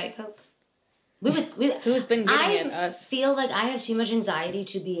get our Diet Coke? We would. Who's been getting I it? Us. feel like I have too much anxiety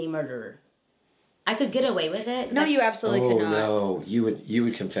to be a murderer. I could get away with it. 'cause No, I- you absolutely Oh could not. no, you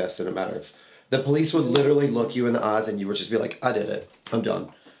would confess in a matter of. The police would literally look you in the eyes, and you would just be like, "I did it. I'm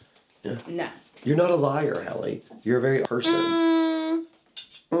done." No. You're not a liar, Halley. You're a very person.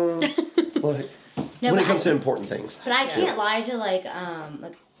 Like, No, when but it comes to important things. But I can't lie to like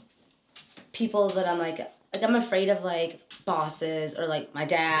people that I'm like I'm afraid of like bosses or like my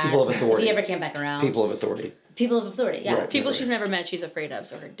dad. People of authority. If he ever came back around. People of authority. People of authority, yeah. Right. People she's never met, she's afraid of.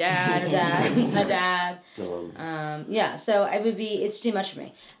 So her dad. Her dad, my dad. Yeah, so it's too much for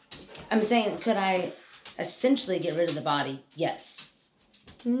me. I'm saying, could I essentially get rid of the body? Yes.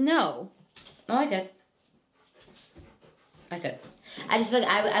 No. Oh, I could. I just feel like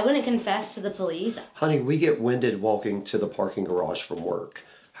I wouldn't confess to the police. Honey, we get winded walking to the parking garage from work.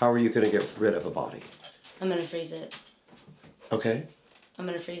 How are you going to get rid of a body? I'm going to freeze it. Okay. I'm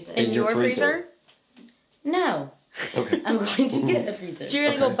going to freeze it. In your freezer? No. Okay. I'm going to get a freezer. So you're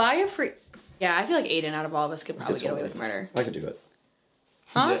going to go buy a free... Yeah, I feel like Aidan out of all of us could probably get away with murder. I could do it.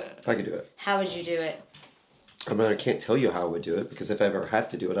 Huh? I could do it. How would you do it? I mean, I can't tell you how I would do it because if I ever have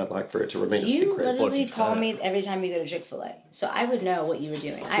to do it, I'd like for it to remain a secret. You literally call me every time you go to Chick-fil-A. So I would know what you were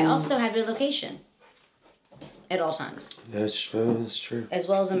doing. I also have your location. At all times. That's true. As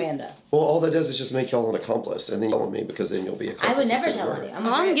well as Amanda. Well, all that does is just make y'all an accomplice, and then you tell me because then you'll be accomplice. I would never tell anyone.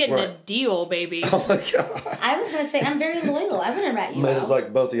 I'm getting a deal, baby. Oh my god. I was going to say, I'm very loyal. I wouldn't rat you Amanda's out.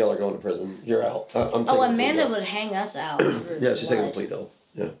 like, both of y'all are going to prison. You're out. I'm taking Amanda would hang us out. Yeah, she's taking the plea deal.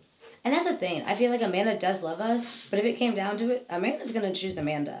 Yeah. And that's the thing. I feel like Amanda does love us, but if it came down to it, Amanda's going to choose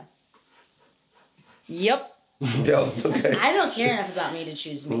Amanda. Yep. Yeah, okay. I don't care enough about me to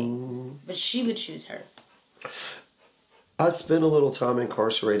choose me, but she would choose her. I spent a little time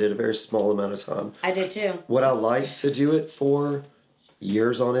incarcerated, a very small amount of time. I did too. Would I like to do it for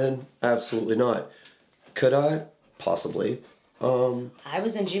years on end? Absolutely not. Could I? Possibly. I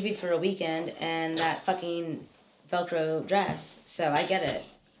was in juvie for a weekend and that fucking Velcro dress, so I get it.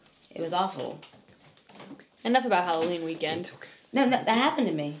 It was awful. Enough about Halloween weekend. It's okay. No, that happened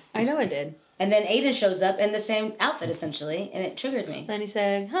to me. I know it did. And then Aidan shows up in the same outfit, essentially, and it triggered me. Then he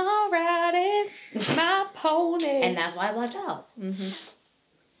said, "All righty, my pony." And that's why I blacked out. Mm-hmm.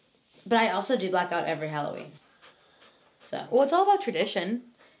 But I also do black out every Halloween. So. Well, it's all about tradition.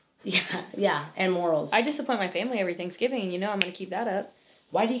 Yeah, and morals. I disappoint my family every Thanksgiving, and I'm going to keep that up.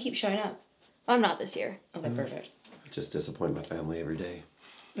 Why do you keep showing up? I'm not this year. Okay, perfect. I just disappoint my family every day.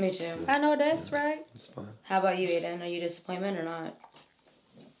 Me too. I know that's right. It's fine. How about you, Aidan? Are you disappointment or not?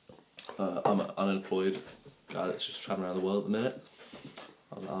 I'm an unemployed guy that's just traveling around the world at the minute.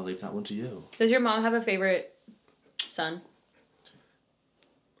 I'll leave that one to you. Does your mom have a favorite son?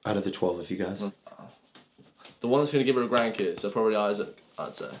 Out of the 12 of you guys. The one that's going to give her a grandkid, so probably Isaac,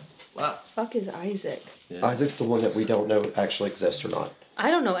 I'd say. Wow. Fuck is Isaac? Yeah. Isaac's the one that we don't know actually exists or not.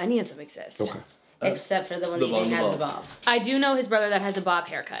 I don't know any of them exist. Okay. Except for the one that you think has a bob. I do know his brother that has a bob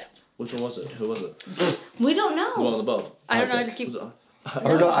haircut. Which one was it? Who was it? We don't know. The one on the bob. I don't know. I Isaac. just keep. Was it?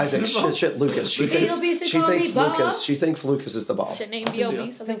 Or not Isaac. Shit, Lucas. She thinks Bob. Lucas. She thinks Lucas is the Bob. Shit name B.O.B.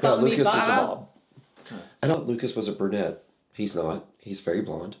 Something No, calling me Lucas is the Bob. Bob. I thought Lucas was a brunette. He's not. He's very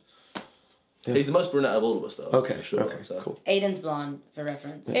blonde. Yeah. He's the most brunette of all of us, though. Okay. for sure, Okay. so. Cool. Aidan's blonde, for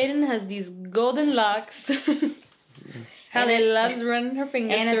reference. Aiden has these golden locks. Halley loves running her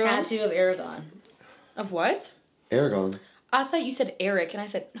fingers And a through 'em. tattoo of Aragon. Of what? Aragon. I thought you said Eric, and I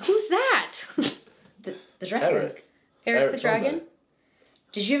said, "Who's that?" The dragon. Eric the Somebody. dragon.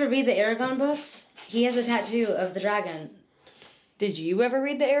 Did you ever read the Aragon books? He has a tattoo of the dragon. Did you ever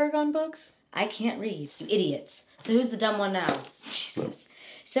read the Aragon books? I can't read, you idiots. So who's the dumb one now? Jesus.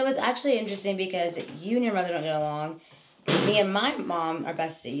 So it's actually interesting because you and your mother don't get along. Me and my mom are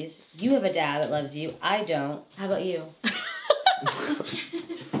besties. You have a dad that loves you. I don't. How about you?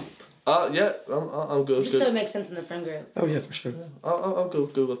 Yeah, I'm good. Just so it makes sense in the friend group. Oh yeah, for sure. I'll go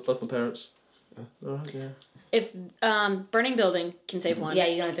with both my parents. Alright, yeah. If burning building can save one. Yeah,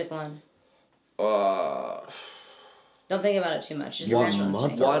 you can only pick one. Uh, Don't think about it too much. Just Your natural mother.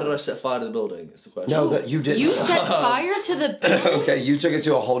 instinct. why did I set fire to the building? Is the question. No, that you didn't. You set fire to the building. Okay, you took it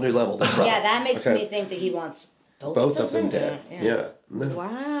to a whole new level. Then, brother. Yeah, that makes Okay. me think that he wants Both of them dead. Yeah. No.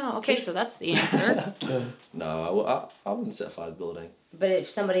 Wow. Okay, so that's the answer. No, I wouldn't set fire to the building. But if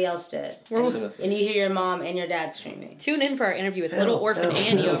somebody else did, and you hear your mom and your dad screaming. Tune in for our interview with little orphan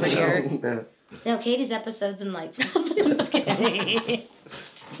Annie over here. Yeah. No, Katie's episodes in like. I'm just kidding.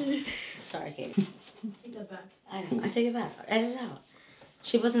 Sorry, Katie. Take that back. I know. I take it back. Edit it out.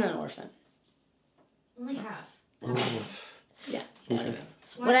 She wasn't an orphan. Only half. Yeah. You know what I mean.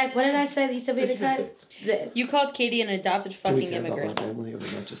 What did I say that you said we had to cut? You called Katie an adopted Do we fucking care about immigrant. my family, or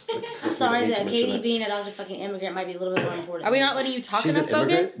not just? Like, I'm sorry need to that mention Katie that? being an adopted fucking immigrant might be a little bit more important. Are we not letting you talk She's enough, an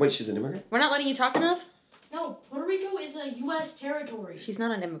immigrant. Bogan? Wait, she's an immigrant. We're not letting you talk enough? No, Puerto Rico is a U.S. territory. She's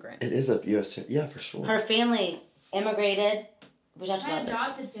not an immigrant. It is a U.S. Yeah, for sure. Her family immigrated. We talked My about this.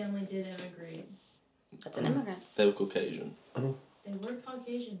 adopted family did immigrate. That's an immigrant. They were Caucasian. They were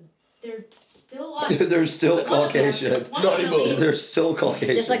Caucasian. They're still alive. They're still One of them. Caucasian. One Not of them anymore. is- They're still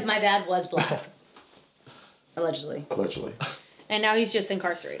Caucasian. Just like my dad was black. Allegedly. And now he's just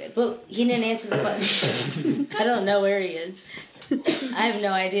incarcerated. But he didn't answer the question. I don't know where he is. I have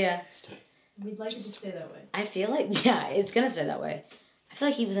no idea. We'd like it to stay that way. I feel like, yeah, it's going to stay that way. I feel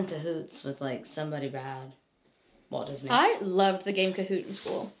like he was in cahoots with, like, somebody bad. Walt Disney. I loved the game Kahoot in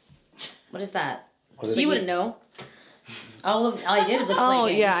school. What is that? You wouldn't know. All I did was play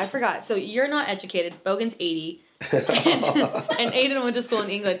games. Yeah, I forgot. So you're not educated. Bogan's 80. and Aidan went to school in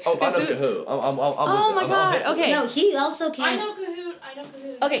England. Oh, I know Kahoot. Oh my god. Okay. No, he also came. I know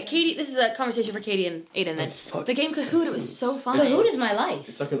Kahoot. Okay, Katie, this is a conversation for Katie and Aiden then. The game Kahoot, it was so fun. Kahoot is my life.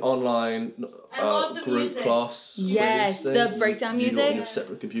 It's like an online I love the group music. Class. Yes, the breakdown You got music. your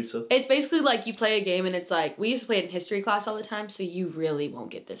separate computer. It's basically like you play a game and it's like, we used to play it in history class all the time, so you really won't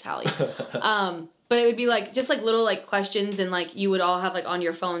get this, Halley. But it would be like, just like little like questions and like you would all have like on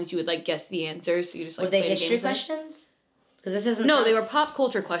your phones, you would like guess the answers, so you just like Were they play the history game with it. questions? Because this isn't. No, they were pop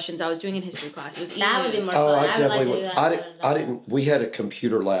culture questions I was doing in history class. It was That would be easy. more Oh, fun. I I would like definitely to would. do that. I didn't. We had a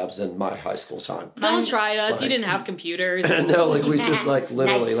computer labs in my high school time. Don't try us. You Like- didn't have computers. No, like we just like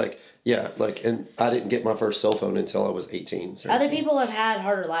literally Nice. like yeah, like and I didn't get my first cell phone until I was 18. So. Other people have had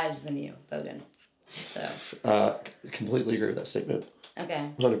harder lives than you, Bogan. So, Completely agree with that statement. okay.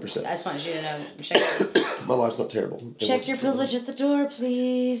 100%. I just wanted you to know. Check, My life's not terrible. It check wasn't your terrible. privilege at the door,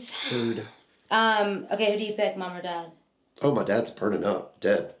 please. Rude. Okay, who do you pick, mom or dad? Oh, my dad's burning up,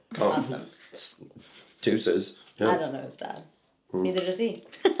 dead. Gone. Awesome. Deuces. I Yeah. don't know his dad. Neither does he.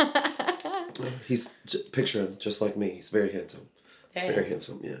 Picture him just like me. He's very handsome. He's Very very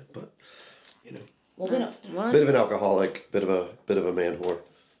handsome. Yeah, but you know, Well, we don't. What? bit of an alcoholic, bit of a man whore.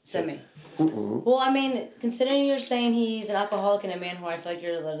 So me. Well, I mean, considering you're saying he's an alcoholic and a man whore, I feel like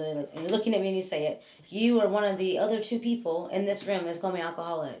you're literally, like, and you're looking at me and you say it. You are one of the other two people in this room that's called me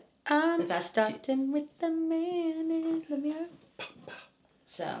alcoholic. I'm That's starting with the man in the mirror.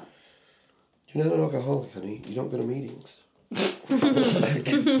 So, You're not an alcoholic, honey. You don't go to meetings.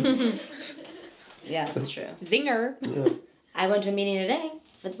 yeah, that's true. Zinger. Yeah. I went to a meeting today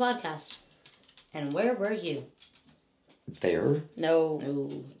for the podcast. And where were you? There. No.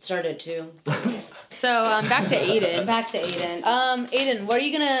 Oh, it started at 2. So back to Aiden. Back to Aidan. Aiden, what are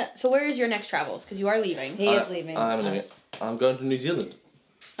you gonna? So where is your next travels? Because you are leaving. He is leaving. I'm leaving. us. I'm going to New Zealand.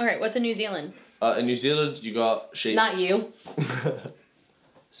 All right. What's in New Zealand? In New Zealand, you got sheep. Not you.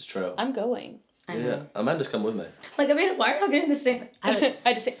 This is true. I'm going. I Yeah, know. Amanda's come with me. Like, I mean, why are we getting the same? I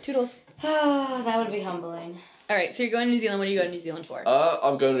just say toodles. Oh, that would be humbling. All right. So you're going to New Zealand. What are you going to New Zealand for?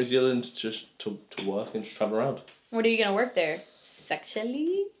 I'm going to New Zealand just to work and just travel around. What are you gonna work there?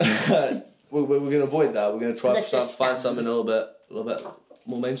 Sexually? We're going to avoid that. We're going to try The to find system. something a little bit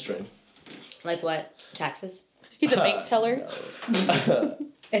more mainstream. Like what? Taxes? He's a bank teller.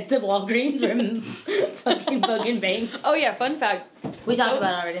 At the Walgreens or fucking Bogan Banks? Oh yeah. Fun fact. We talked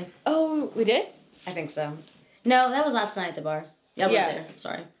about it already. Oh, we did. I think so. No, that was last night at the bar. Yeah, we were Yeah. there.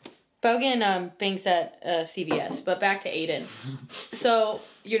 Sorry. Bogan banks at CVS, but back to Aiden. So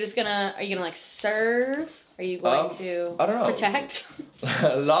you're just gonna? Are you gonna like serve? Are you going to I don't know. protect?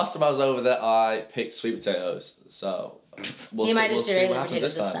 Last time I was over there, I picked sweet potatoes. So we'll You see, might we'll just do see regular what happens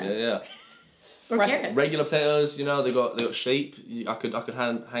this potatoes time. this Yeah, Or Right. carrots. Regular potatoes, you know, they got shape. I could hang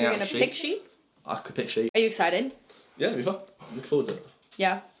You're out gonna sheep. pick sheep? I could pick sheep. Are you excited? Yeah, it'd be fun. Look forward to it.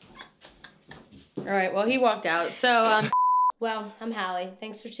 Yeah. All right. Well, he walked out. So Well, I'm Halley.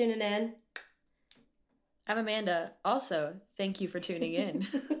 Thanks for tuning in. I'm Amanda. Also, thank you for tuning in.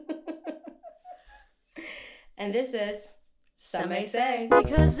 And this is Some May Say.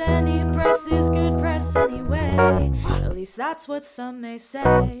 Because any press is good press anyway. At least that's what some may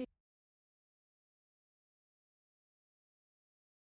say.